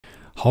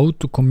How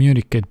to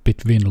communicate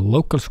between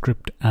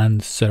LocalScript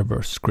and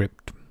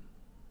ServerScript.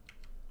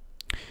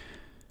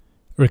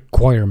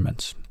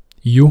 Requirements.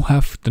 You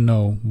have to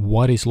know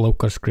what is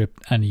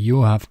LocalScript and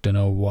you have to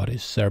know what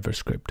is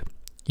ServerScript.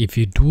 If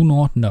you do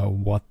not know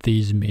what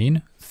these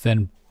mean,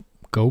 then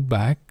go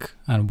back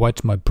and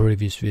watch my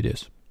previous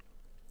videos.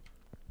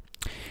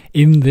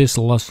 In this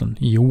lesson,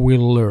 you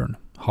will learn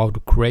how to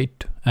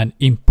create and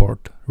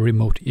import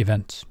remote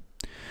events.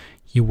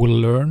 You will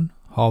learn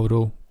how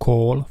to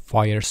call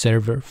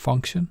FireServer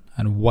function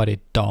and what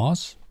it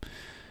does.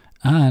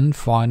 And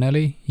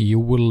finally, you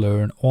will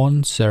learn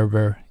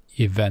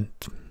OnServerEvent.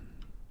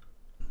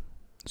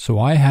 So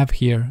I have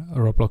here a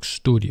Roblox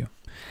Studio,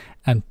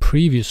 and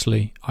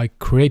previously I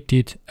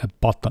created a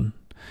button,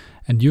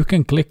 and you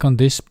can click on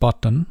this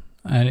button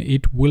and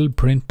it will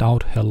print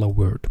out hello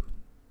world.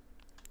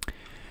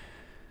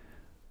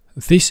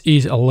 This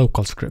is a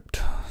local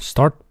script.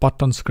 Start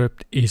button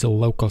script is a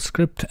local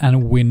script,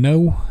 and we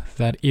know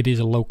that it is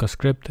a local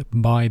script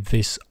by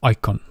this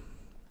icon.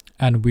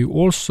 And we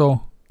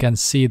also can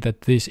see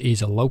that this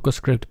is a local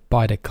script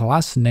by the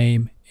class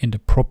name in the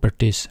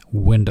properties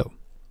window.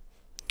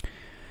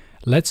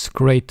 Let's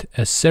create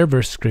a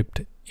server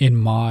script in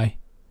my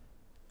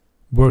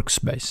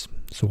workspace.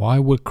 So I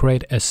will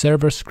create a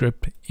server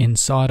script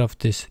inside of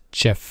this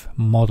chef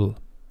model.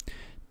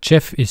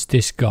 Chef is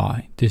this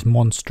guy, this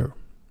monster.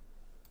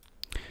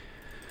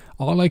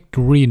 I like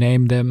to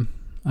rename them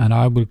and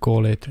I will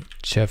call it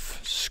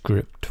chef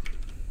script.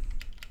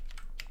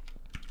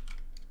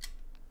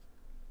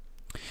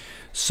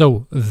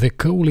 So the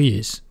goal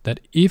is that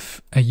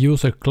if a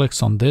user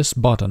clicks on this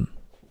button,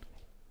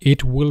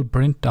 it will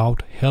print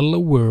out hello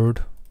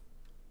world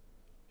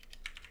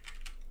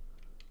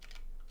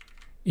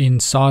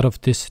inside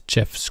of this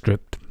chef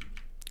script.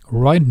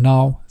 Right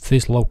now,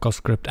 this local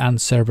script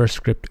and server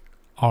script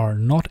are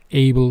not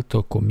able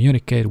to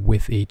communicate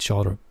with each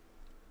other.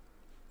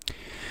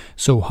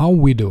 So how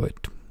we do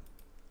it?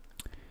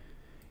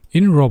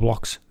 In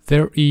Roblox,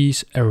 there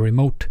is a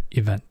remote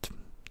event,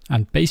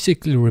 and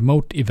basically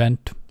remote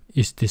event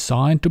is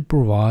designed to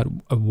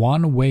provide a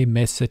one-way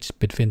message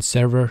between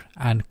server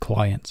and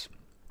clients.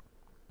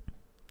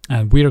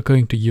 And we are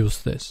going to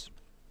use this.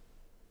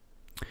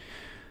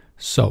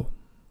 So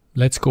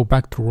let's go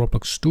back to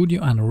Roblox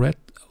Studio and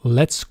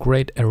let's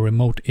create a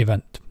remote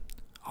event.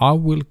 I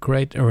will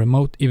create a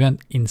remote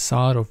event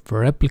inside of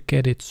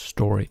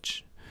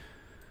ReplicatedStorage.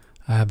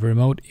 I have a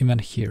remote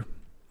event here.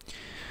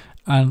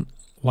 And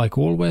like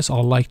always, I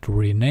like to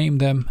rename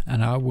them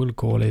and I will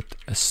call it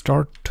a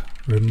start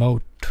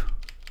remote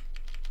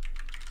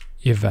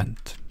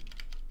event.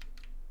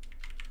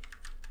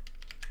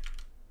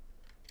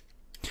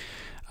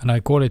 And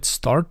I call it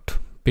start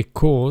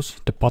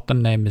because the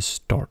button name is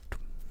start.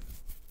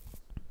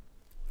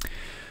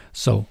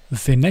 So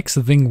the next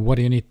thing what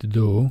you need to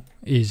do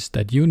is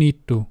that you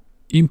need to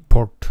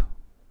import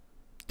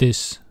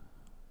this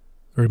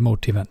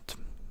remote event.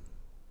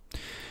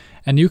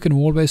 And you can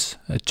always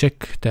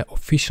check the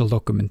official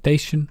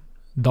documentation.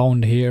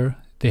 Down here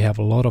they have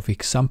a lot of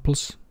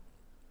examples.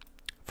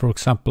 For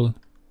example,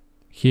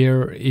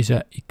 here is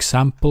an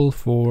example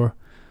for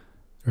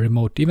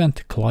remote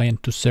event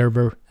client to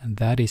server, and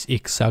that is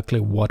exactly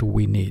what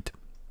we need.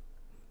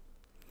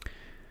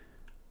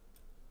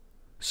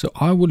 So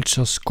I will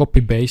just copy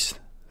paste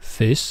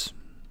this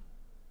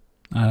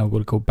and I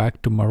will go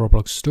back to my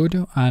Roblox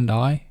Studio and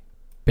I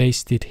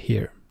paste it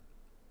here.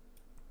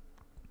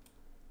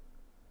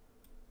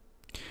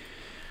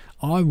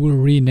 I will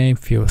rename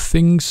few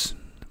things.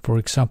 For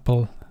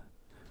example,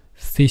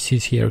 this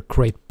is here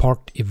create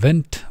part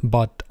event,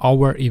 but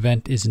our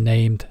event is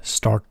named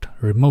start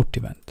remote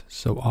event.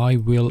 So I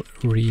will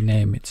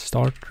rename it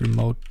start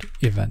remote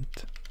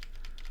event.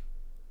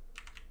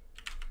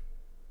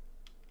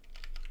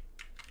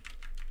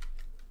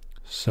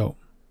 So,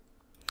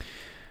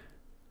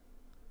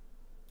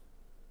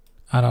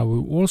 and I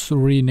will also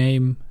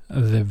rename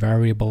the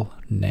variable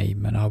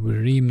name, and I will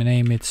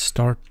rename it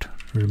start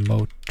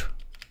remote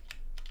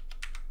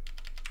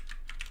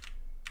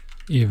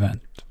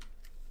event.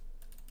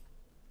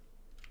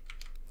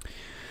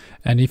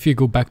 And if you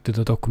go back to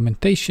the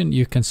documentation,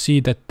 you can see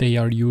that they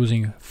are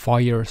using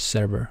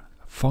FireServer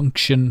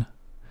function.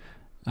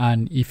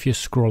 And if you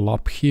scroll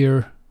up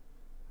here,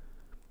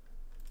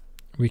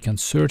 we can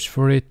search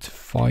for it,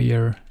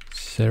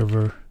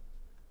 FireServer.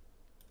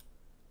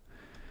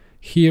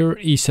 Here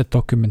is a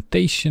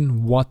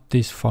documentation what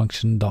this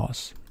function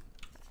does.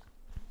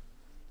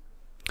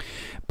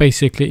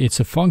 Basically, it's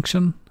a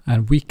function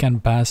and we can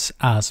pass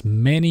as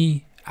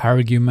many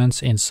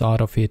arguments inside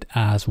of it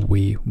as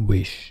we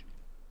wish.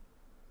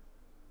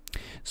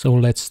 So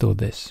let's do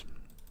this.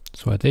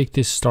 So I take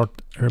this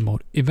start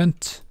remote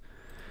event.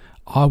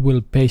 I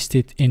will paste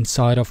it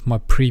inside of my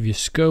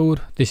previous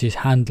code. This is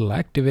handle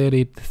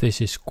activated.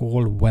 This is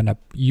called when a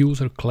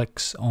user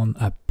clicks on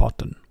a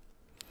button.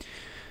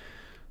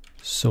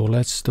 So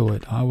let's do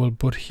it. I will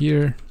put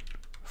here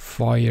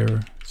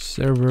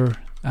FireServer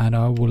and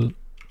I will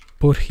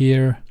put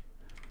here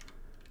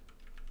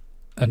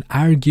an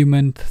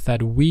argument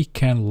that we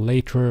can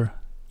later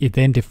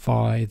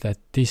identify that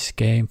this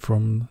came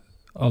from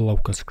a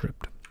local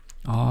script.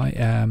 I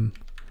am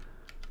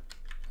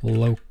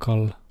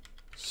local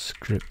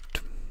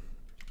script.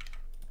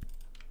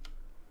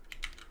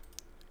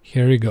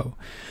 Here we go.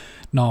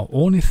 Now,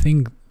 only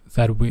thing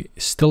that we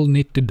still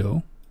need to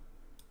do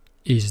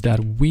is that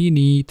we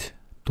need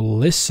to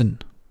listen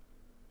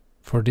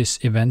for this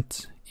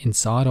event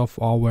inside of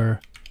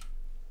our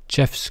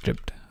chef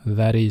script,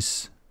 that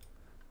is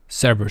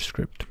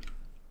ServerScript.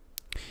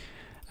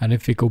 And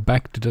if we go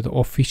back to the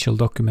official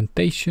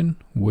documentation,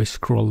 we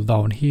scroll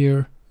down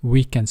here,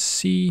 we can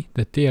see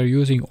that they are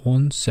using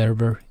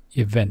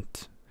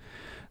OnServerEvent.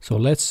 So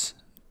let's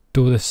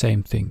do the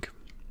same thing.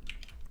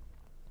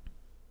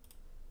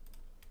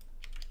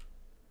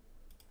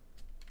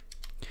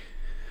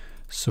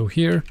 So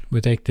here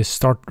we take this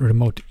start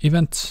remote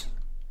event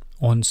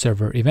on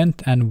server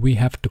event, and we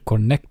have to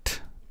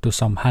connect to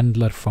some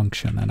handler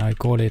function, and I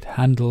call it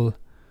handle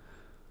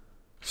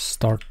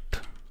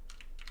start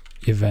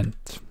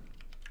event.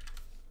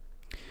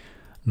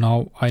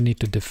 Now I need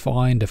to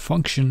define the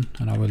function,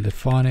 and I will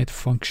define it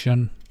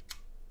function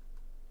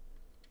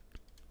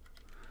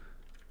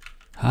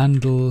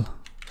handle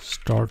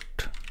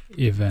start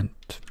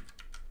event.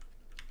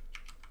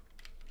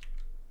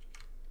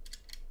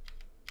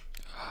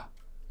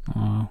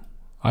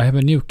 I have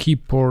a new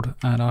keyboard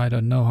and I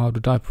don't know how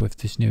to type with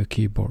this new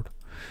keyboard.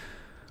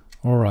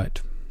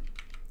 Alright.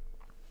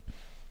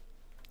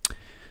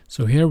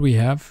 So here we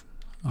have,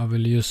 I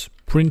will use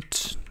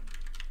print,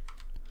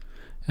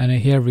 and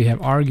here we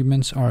have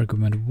arguments,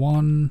 argument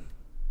 1,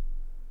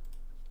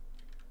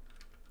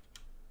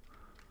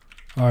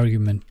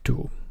 argument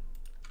 2,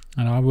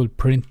 and I will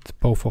print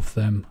both of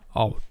them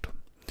out.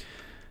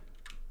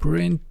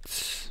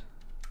 Print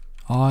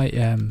I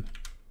am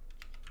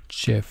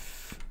chef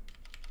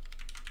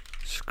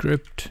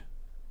script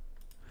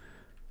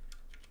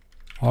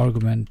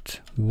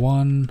argument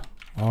 1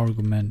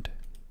 argument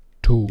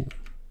 2.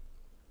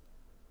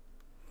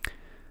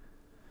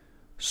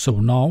 So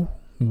now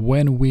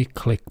when we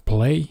click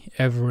play,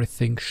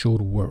 everything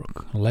should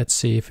work. Let's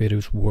see if it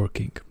is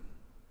working.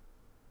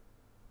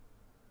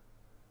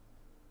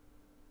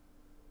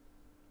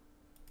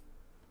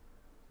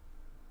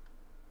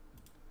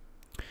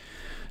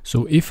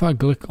 So if I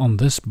click on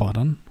this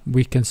button,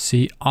 we can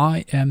see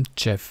I am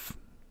chef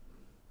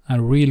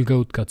and Real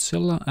Goat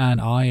Godzilla,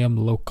 and I am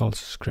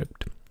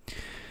LocalScript.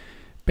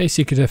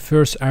 Basically the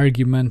first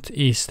argument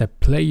is the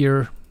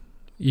player.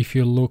 If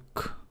you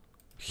look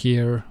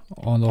here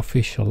on the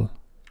official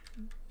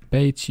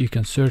page, you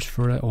can search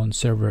for it on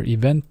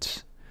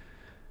OnServerEvent,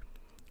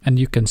 and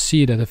you can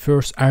see that the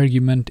first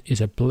argument is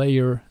a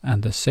player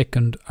and the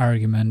second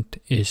argument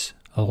is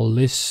a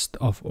list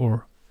of,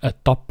 or a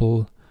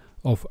tuple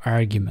of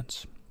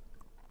arguments.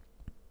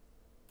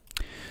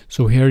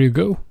 So here you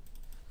go.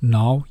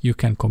 Now you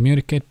can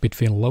communicate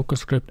between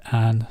LocalScript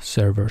and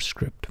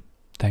ServerScript.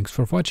 Thanks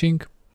for watching.